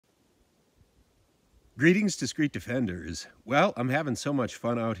Greetings, discreet defenders. Well, I'm having so much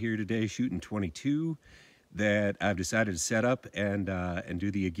fun out here today shooting 22 that I've decided to set up and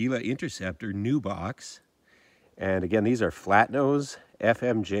do the Aguila Interceptor new box. And again, these are flat nose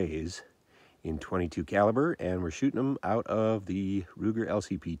FMJs in 22 caliber, and we're shooting them out of the Ruger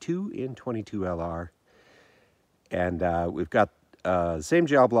LCP II in 22 LR. And we've got the same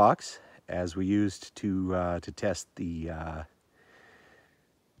gel blocks as we used to test the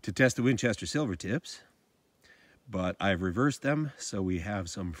Winchester silver tips, but I've reversed them so we have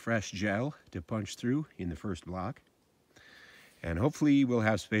some fresh gel to punch through in the first block, and hopefully we'll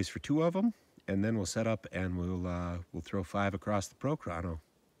have space for 2 of them, and then we'll set up and we'll throw 5 across the Pro Chrono,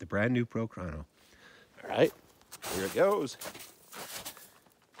 the brand new Pro Chrono. All right, here it goes.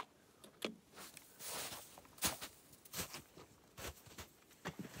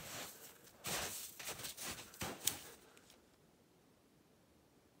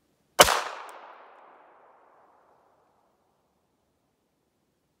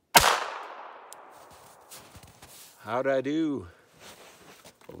 How'd I do?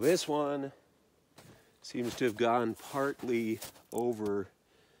 Well, this one seems to have gone partly over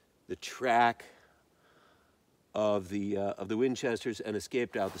the track of the Winchesters and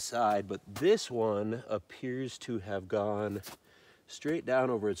escaped out the side, but this one appears to have gone straight down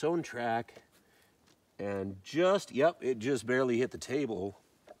over its own track and just, yep, it just barely hit the table.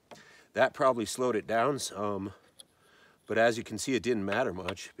 That probably slowed it down some, but as you can see, it didn't matter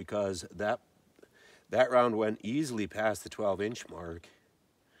much because that round went easily past the 12-inch mark.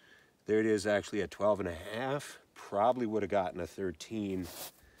 There it is, actually at 12.5. Probably would have gotten a 13.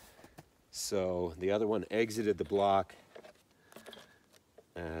 So the other one exited the block.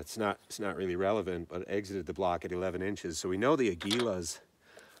 It's not really relevant, but exited the block at 11 inches. So we know the Aguilas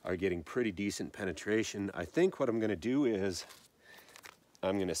are getting pretty decent penetration. I think what I'm going to do is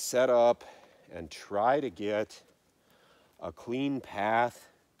I'm going to set up and try to get a clean path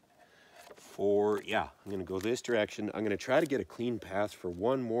for, yeah, I'm going to go this direction. I'm going to try to get a clean path for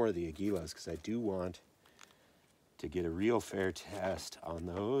one more of the Aguilas because I do want to get a real fair test on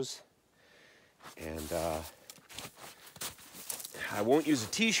those. And I won't use a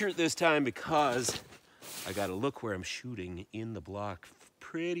t-shirt this time because I got to look where I'm shooting in the block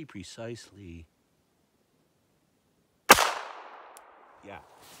pretty precisely. Yeah,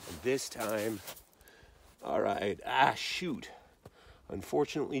 and this time, all right, shoot.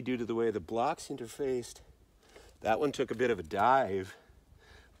 Unfortunately, due to the way the blocks interfaced, that one took a bit of a dive,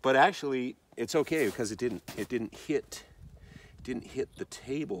 but actually it's okay because it didn't hit the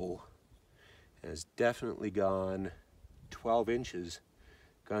table. It has definitely gone 12 inches,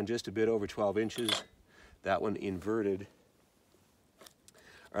 gone just a bit over 12 inches. That one inverted.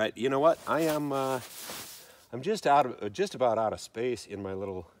 All right, you know what? I'm just about out of space in my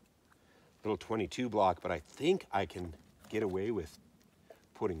little 22 block, but I think I can get away with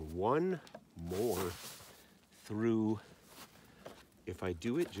putting one more through if I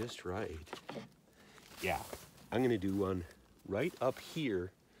do it just right. Yeah, I'm gonna do one right up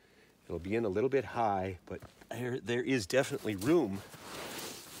here. It'll be in a little bit high, but there is definitely room.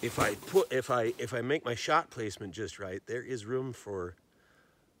 If I make my shot placement just right, there is room for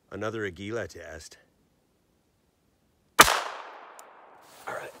another Aguila test.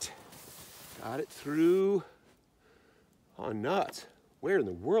 All right, got it through. Oh, nuts. Where in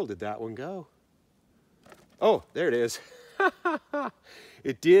the world did that one go? Oh, there it is.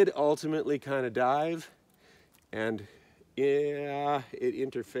 It did ultimately kind of dive, and yeah, it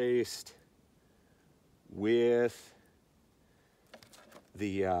interfaced with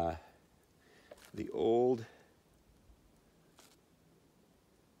the old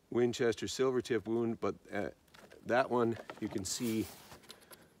Winchester silver tip wound, but that one you can see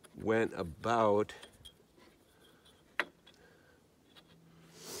went about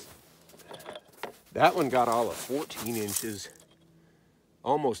that one got all of 14 inches,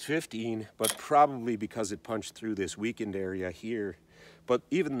 almost 15, but probably because it punched through this weakened area here. But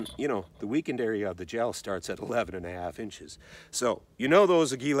even, you know, the weakened area of the gel starts at 11.5 inches. So, you know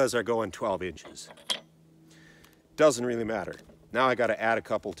those Aguilas are going 12 inches. Doesn't really matter. Now I got to add a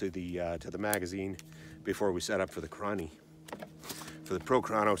couple to the magazine before we set up for the for the Pro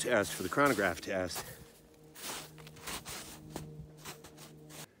Chrono test, for the Chronograph test.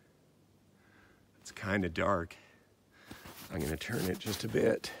 Kind of dark. I'm going to turn it just a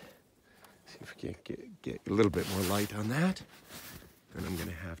bit. See if we can get a little bit more light on that. And I'm going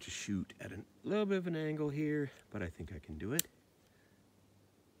to have to shoot at a little bit of an angle here, but I think I can do it.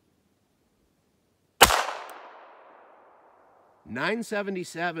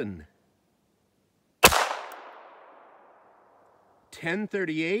 .977.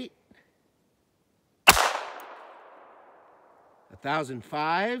 1038.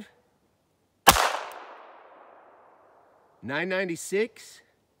 1005, 996,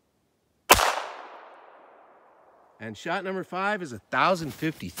 and shot number 5 is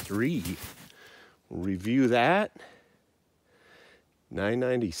 1053. We'll review that.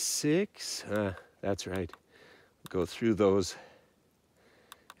 996, that's right. Go through those.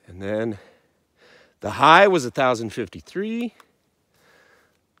 And then the high was 1053.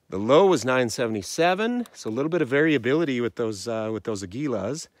 The low was 977. So a little bit of variability with those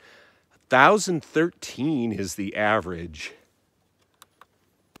Aguilas. 1013 is the average.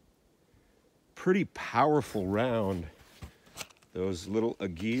 Pretty powerful round. Those little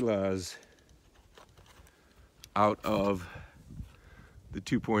Aguilas out of the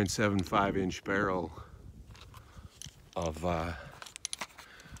 2.75 inch barrel of the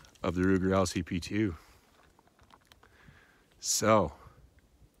Ruger LCP II. So,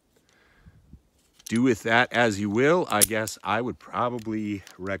 do with that as you will. I guess I would probably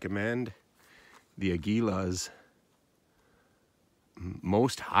recommend the Aguilas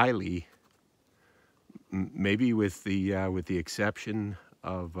most highly, maybe with the exception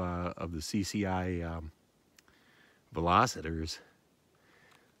of the CCI velocitors.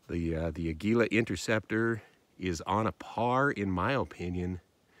 The Aguila Interceptor is on a par, in my opinion,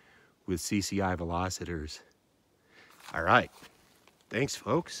 with CCI velocitors. All right. Thanks,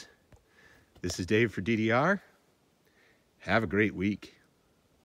 folks. This is Dave for DDR. Have a great week.